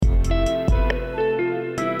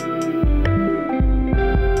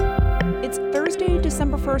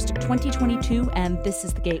1st, 2022, and this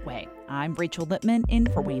is The Gateway. I'm Rachel Lippman in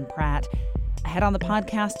for Wayne Pratt. Ahead on the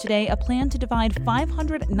podcast today, a plan to divide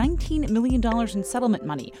 $519 million in settlement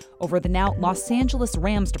money over the now Los Angeles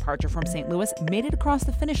Rams departure from St. Louis made it across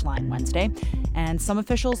the finish line Wednesday, and some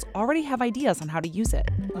officials already have ideas on how to use it.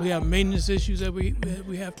 We have maintenance issues that we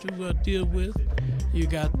have to deal with. You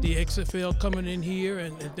got the XFL coming in here,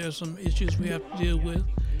 and there's some issues we have to deal with.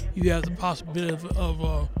 You have the possibility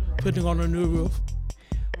of putting on a new roof.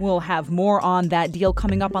 We'll have more on that deal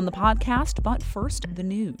coming up on the podcast, but first, the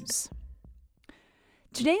news.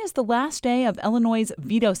 Today is the last day of Illinois'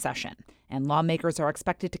 veto session, and lawmakers are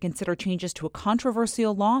expected to consider changes to a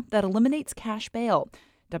controversial law that eliminates cash bail.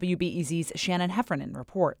 WBEZ's Shannon Heffernan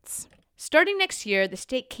reports. Starting next year, the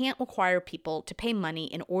state can't require people to pay money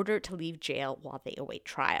in order to leave jail while they await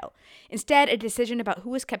trial. Instead, a decision about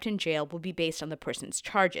who is kept in jail will be based on the person's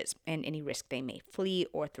charges and any risk they may flee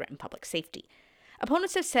or threaten public safety.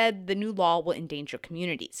 Opponents have said the new law will endanger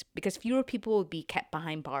communities because fewer people will be kept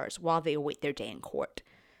behind bars while they await their day in court.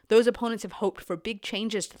 Those opponents have hoped for big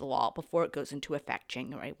changes to the law before it goes into effect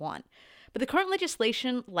January 1. But the current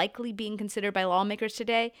legislation, likely being considered by lawmakers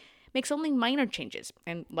today, makes only minor changes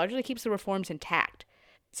and largely keeps the reforms intact.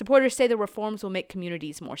 Supporters say the reforms will make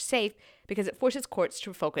communities more safe because it forces courts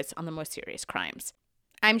to focus on the most serious crimes.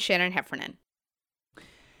 I'm Shannon Heffernan.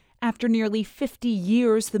 After nearly 50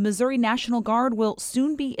 years, the Missouri National Guard will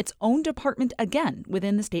soon be its own department again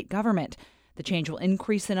within the state government. The change will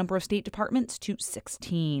increase the number of state departments to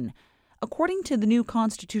 16. According to the new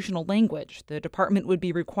constitutional language, the department would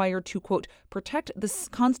be required to, quote, protect the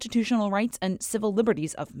constitutional rights and civil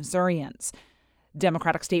liberties of Missourians.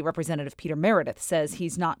 Democratic State Representative Peter Meredith says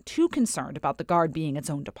he's not too concerned about the Guard being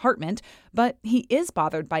its own department, but he is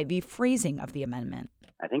bothered by the phrasing of the amendment.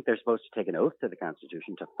 I think they're supposed to take an oath to the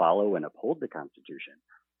Constitution to follow and uphold the Constitution,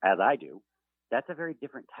 as I do. That's a very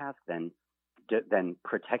different task than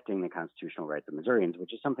protecting the constitutional rights of Missourians,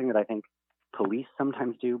 which is something that I think police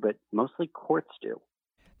sometimes do, but mostly courts do.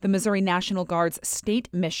 The Missouri National Guard's state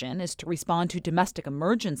mission is to respond to domestic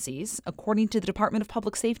emergencies. According to the Department of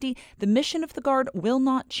Public Safety, the mission of the Guard will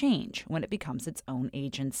not change when it becomes its own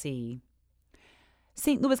agency.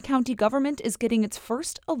 St. Louis County government is getting its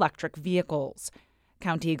first electric vehicles.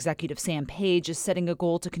 County Executive Sam Page is setting a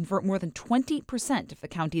goal to convert more than 20% of the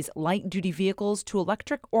county's light-duty vehicles to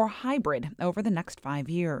electric or hybrid over the next 5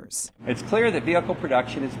 years. It's clear that vehicle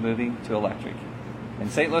production is moving to electric, and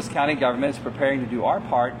St. Louis County government is preparing to do our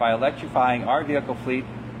part by electrifying our vehicle fleet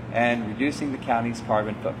and reducing the county's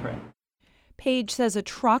carbon footprint. Page says a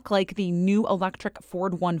truck like the new electric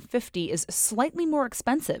Ford 150 is slightly more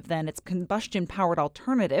expensive than its combustion-powered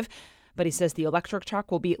alternative, but he says the electric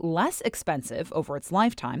truck will be less expensive over its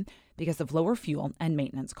lifetime because of lower fuel and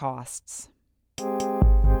maintenance costs.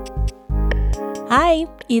 Hi,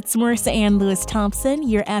 it's Marissanne Lewis-Thompson,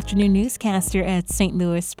 your afternoon newscaster at St.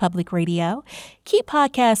 Louis Public Radio. Keep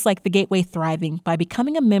podcasts like The Gateway thriving by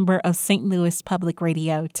becoming a member of St. Louis Public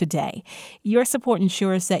Radio today. Your support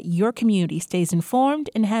ensures that your community stays informed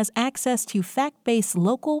and has access to fact-based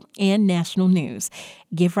local and national news.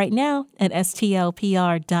 Give right now at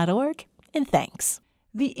stlpr.org, and thanks.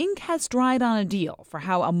 The ink has dried on a deal for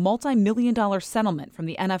how a multi-million-dollar settlement from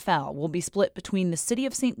the NFL will be split between the City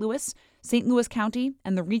of St. Louis County,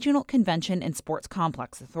 and the Regional Convention and Sports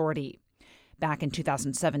Complex Authority. Back in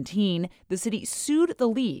 2017, the city sued the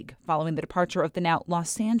league following the departure of the now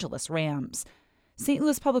Los Angeles Rams. St.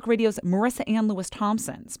 Louis Public Radio's Marissanne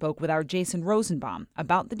Lewis-Thompson spoke with our Jason Rosenbaum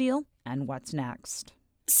about the deal and what's next.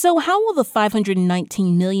 So how will the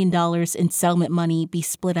 $519 million in settlement money be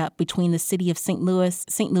split up between the City of St.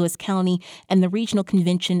 Louis County, and the Regional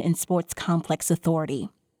Convention and Sports Complex Authority?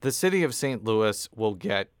 The City of St. Louis will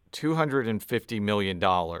get $250 million,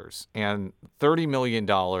 and $30 million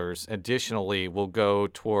additionally will go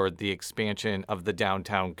toward the expansion of the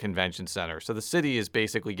downtown convention center. So the city is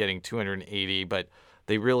basically getting $280, but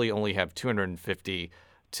they really only have $250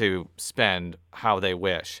 to spend how they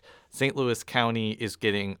wish. St. Louis County is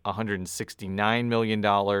getting $169 million,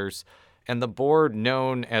 and the board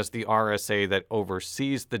known as the RSA that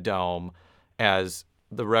oversees the dome, as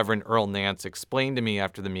the Reverend Earl Nance explained to me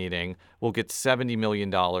after the meeting, will get $70 million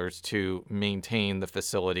to maintain the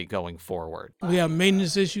facility going forward. We have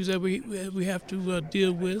maintenance issues that we have to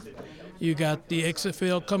deal with. You got the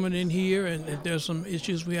XFL coming in here, and there's some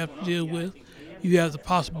issues we have to deal with. You have the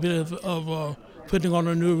possibility of putting on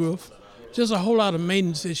a new roof. Just a whole lot of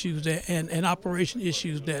maintenance issues and operation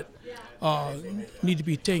issues that need to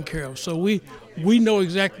be taken care of. So we know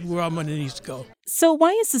exactly where our money needs to go. So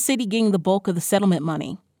why is the city getting the bulk of the settlement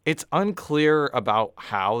money? It's unclear about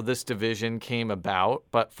how this division came about,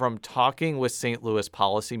 but from talking with St. Louis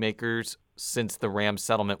policymakers since the Rams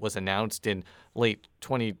settlement was announced in late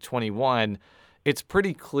 2021, it's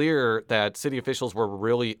pretty clear that city officials were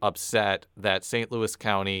really upset that St. Louis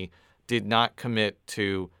County did not commit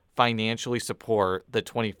to financially support the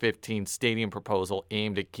 2015 stadium proposal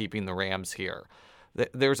aimed at keeping the Rams here.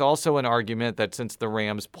 There's also an argument that since the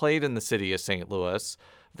Rams played in the city of St. Louis,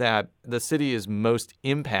 that the city is most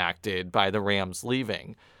impacted by the Rams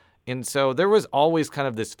leaving. And so there was always kind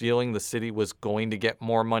of this feeling the city was going to get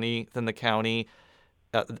more money than the county.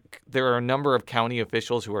 There are a number of county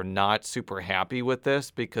officials who are not super happy with this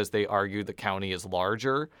because they argue the county is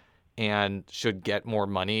larger and should get more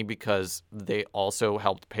money because they also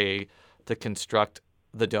helped pay to construct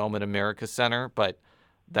the Dome at America Center, but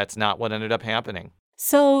that's not what ended up happening.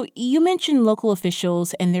 So you mentioned local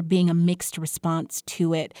officials and there being a mixed response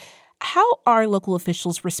to it. How are local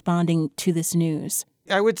officials responding to this news?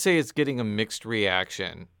 I would say it's getting a mixed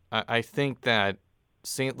reaction. I think that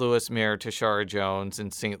St. Louis Mayor Tashara Jones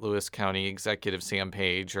and St. Louis County Executive Sam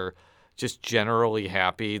Page are just generally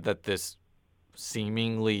happy that this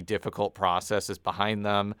seemingly difficult process is behind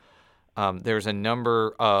them. There's a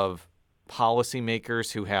number of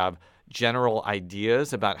policymakers who have general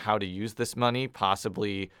ideas about how to use this money,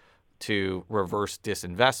 possibly to reverse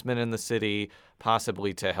disinvestment in the city,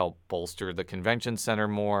 possibly to help bolster the convention center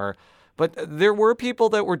more. But there were people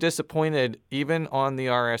that were disappointed even on the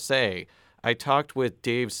RSA. I talked with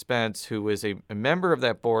Dave Spence, who was a member of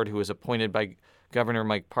that board who was appointed by Governor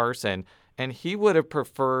Mike Parson, and he would have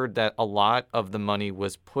preferred that a lot of the money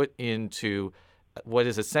was put into what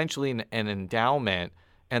is essentially an endowment,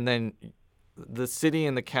 and then the city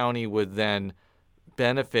and the county would then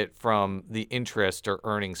benefit from the interest or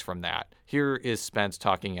earnings from that. Here is Spence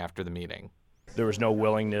talking after the meeting. There was no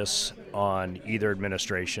willingness on either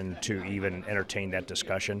administration to even entertain that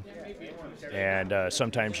discussion. And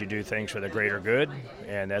sometimes you do things for the greater good,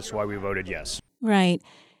 and that's why we voted yes. Right.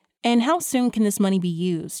 And how soon can this money be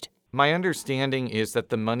used? My understanding is that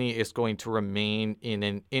the money is going to remain in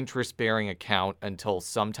an interest-bearing account until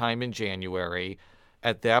sometime in January.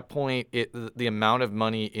 At that point, the amount of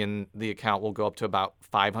money in the account will go up to about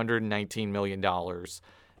 $519 million.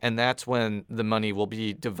 And that's when the money will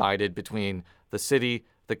be divided between the city,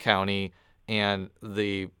 the county, and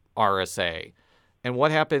the RSA. And what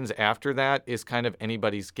happens after that is kind of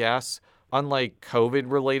anybody's guess. Unlike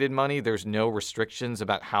COVID-related money, there's no restrictions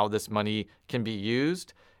about how this money can be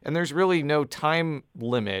used. And there's really no time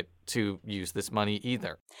limit to use this money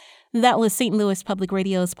either. That was St. Louis Public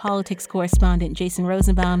Radio's politics correspondent, Jason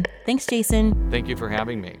Rosenbaum. Thanks, Jason. Thank you for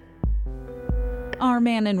having me. Our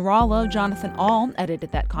man in Rolla, Jonathan Ahl,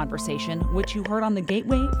 edited that conversation, which you heard on the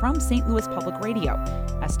Gateway from St. Louis Public Radio.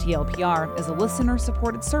 STLPR is a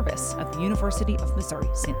listener-supported service of the University of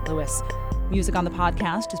Missouri-St. Louis. Music on the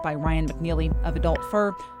podcast is by Ryan McNeely of Adult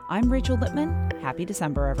Fur. I'm Rachel Lippman. Happy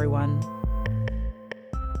December, everyone.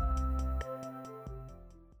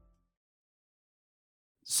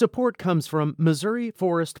 Support comes from Missouri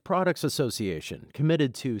Forest Products Association,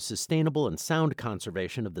 committed to sustainable and sound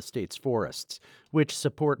conservation of the state's forests, which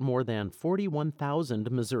support more than 41,000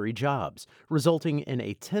 Missouri jobs, resulting in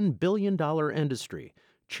a $10 billion industry.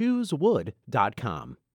 ChooseWood.com.